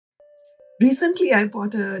Recently, I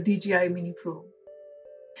bought a DJI Mini Pro.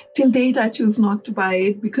 Till date, I choose not to buy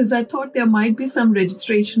it because I thought there might be some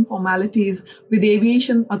registration formalities with the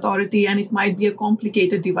Aviation Authority and it might be a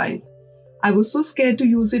complicated device. I was so scared to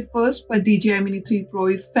use it first, but DJI Mini 3 Pro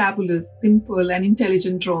is fabulous, simple, and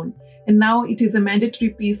intelligent drone, and now it is a mandatory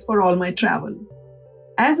piece for all my travel.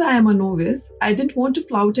 As I am a novice, I didn't want to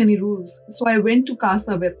flout any rules, so I went to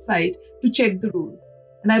CASA website to check the rules,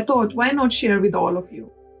 and I thought, why not share with all of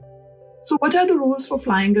you? So what are the rules for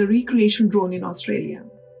flying a recreation drone in Australia?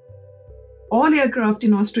 All aircraft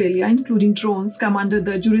in Australia, including drones, come under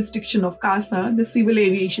the jurisdiction of CASA, the Civil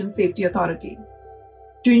Aviation Safety Authority.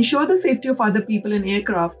 To ensure the safety of other people and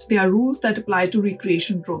aircraft, there are rules that apply to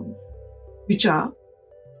recreation drones, which are: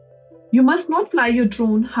 you must not fly your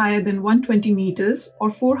drone higher than 120 meters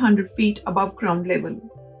or 400 feet above ground level.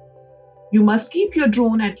 You must keep your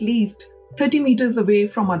drone at least 30 meters away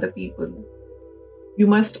from other people. You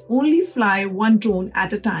must only fly one drone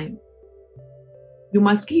at a time. You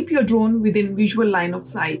must keep your drone within visual line of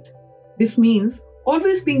sight. This means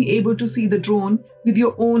always being able to see the drone with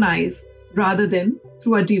your own eyes rather than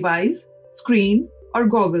through a device, screen, or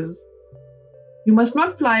goggles. You must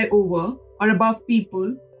not fly over or above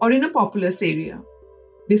people or in a populous area.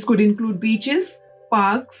 This could include beaches,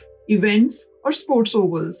 parks, events, or sports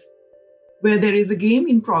ovals where there is a game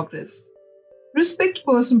in progress. Respect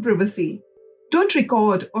personal privacy. Don't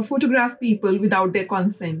record or photograph people without their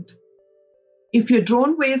consent. If your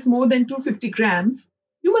drone weighs more than 250 grams,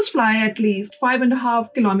 you must fly at least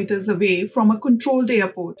 5.5 kilometers away from a controlled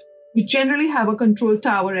airport, which generally have a control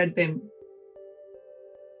tower at them.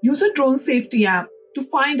 Use a drone safety app to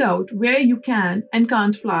find out where you can and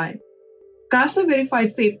can't fly. CASA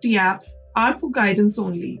verified safety apps are for guidance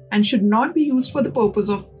only and should not be used for the purpose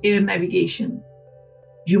of air navigation.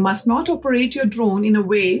 You must not operate your drone in a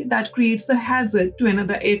way that creates a hazard to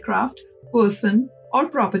another aircraft, person, or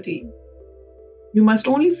property. You must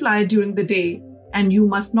only fly during the day, and you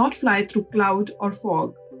must not fly through cloud or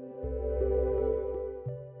fog.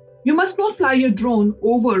 You must not fly your drone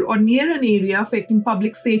over or near an area affecting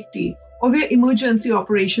public safety or where emergency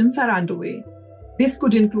operations are underway. This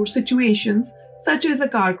could include situations such as a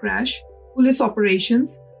car crash, police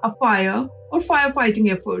operations, a fire or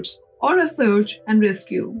firefighting efforts, or a search and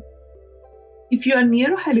rescue. If you are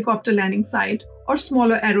near a helicopter landing site or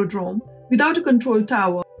smaller aerodrome without a control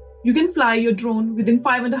tower, you can fly your drone within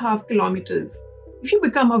 5.5 kilometers. If you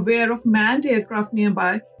become aware of manned aircraft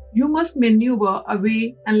nearby, you must maneuver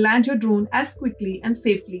away and land your drone as quickly and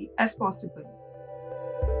safely as possible.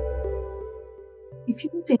 If you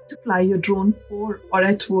intend to fly your drone for or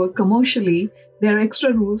at work commercially, there are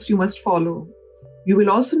extra rules you must follow. You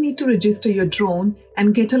will also need to register your drone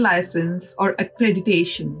and get a license or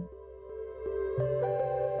accreditation.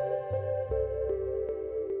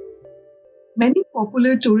 Many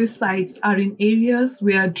popular tourist sites are in areas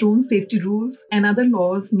where drone safety rules and other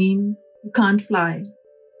laws mean you can't fly.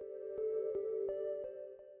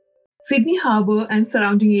 Sydney Harbour and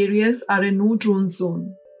surrounding areas are a no-drone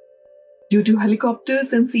zone due to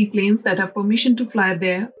helicopters and seaplanes that have permission to fly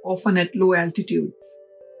there, often at low altitudes.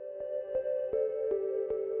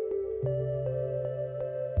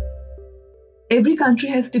 Every country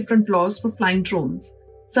has different laws for flying drones.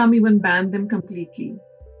 Some even ban them completely.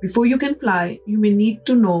 Before you can fly, you may need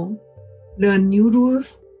to know, learn new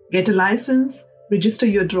rules, get a license, register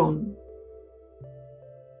your drone.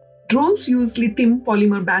 Drones use lithium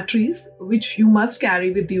polymer batteries, which you must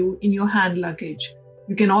carry with you in your hand luggage.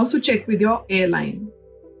 You can also check with your airline.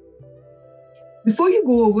 Before you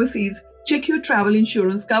go overseas, check your travel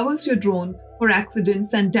insurance covers your drone for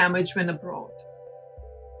accidents and damage when abroad.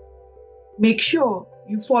 Make sure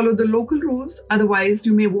you follow the local rules, otherwise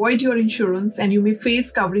you may void your insurance and you may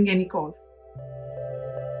face covering any costs.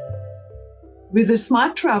 Visit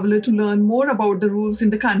Smart Traveler to learn more about the rules in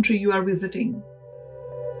the country you are visiting.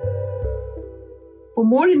 For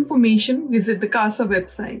more information, visit the CASA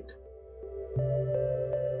website.